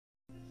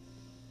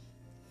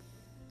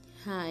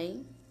Hi,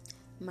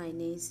 my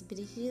name is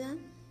Brigida.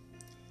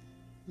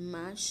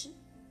 Mash,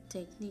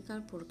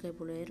 technical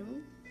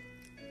vocabulary,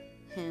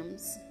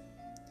 hands,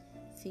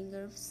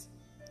 fingers,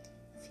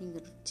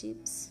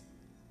 fingertips,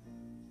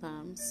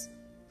 palms,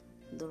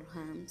 door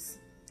hands,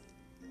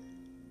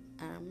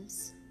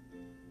 arms,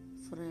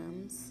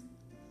 frames,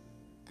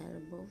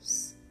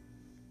 elbows,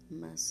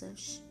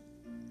 massage,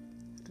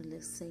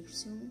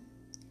 relaxation,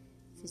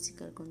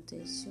 physical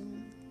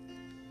condition,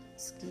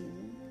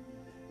 skin,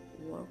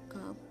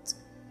 workout,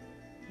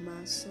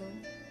 muscle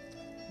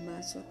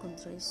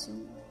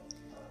contraction,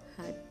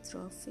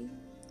 hypertrophy,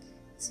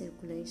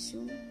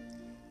 circulation,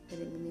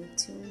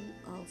 elimination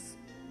of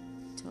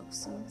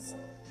toxins,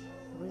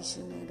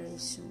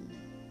 regeneration.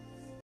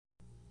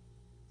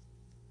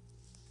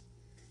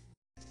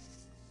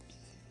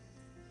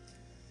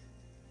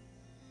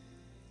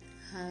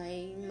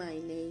 Hi, my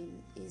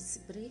name is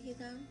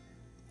Brigida.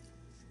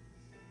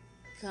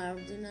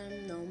 Cardinal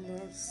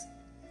numbers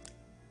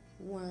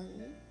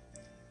 1,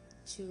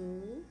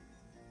 2,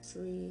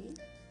 3,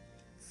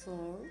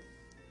 4,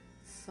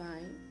 5,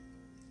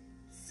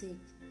 6,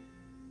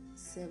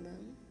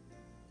 7,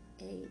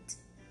 8,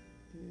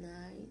 9,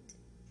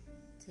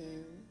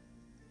 10,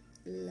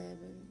 11,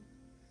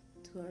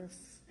 12,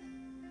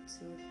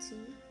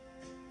 13,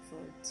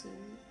 14,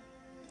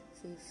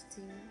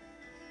 15,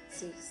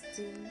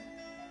 16,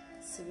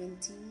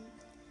 17,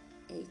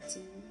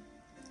 18,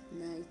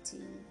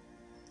 19,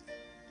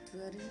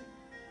 20,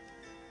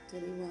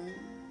 21,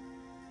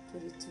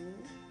 22,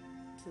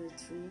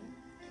 23,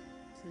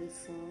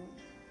 24,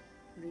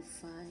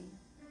 25,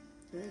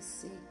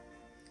 26,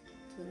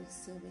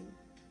 27,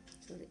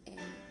 28,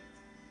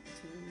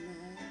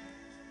 29,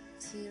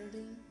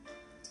 30,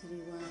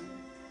 31,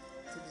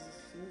 33,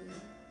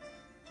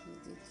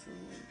 33,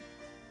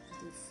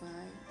 35,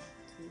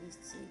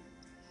 36,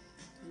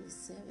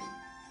 27,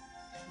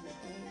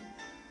 28,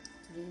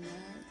 29,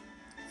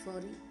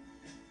 40,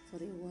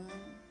 41,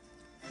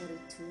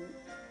 42,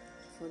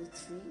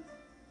 43,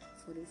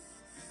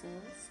 44,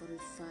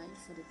 45,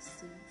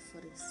 46,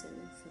 47,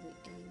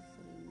 48,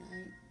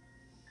 49,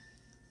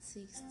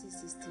 60,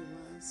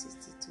 61,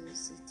 62,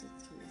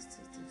 63,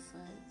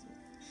 65,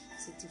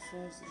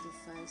 64,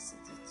 65,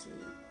 63,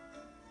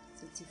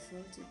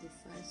 34,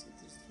 35,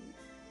 63,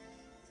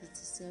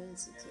 67,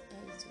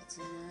 68,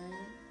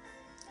 69,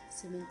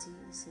 70,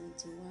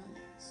 71,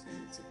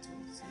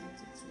 72,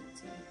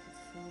 73,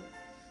 74,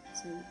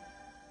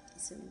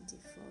 74,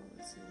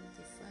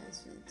 75,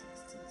 76,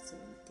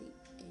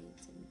 78,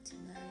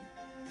 79,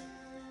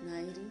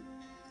 90,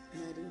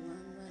 91,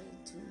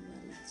 92,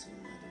 93,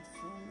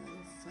 94,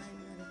 95,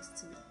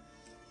 96,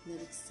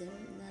 97,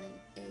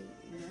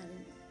 98,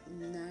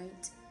 99,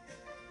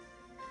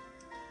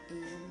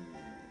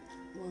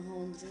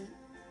 100,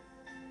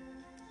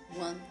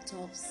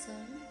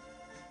 1,000,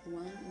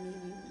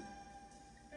 1,000,000,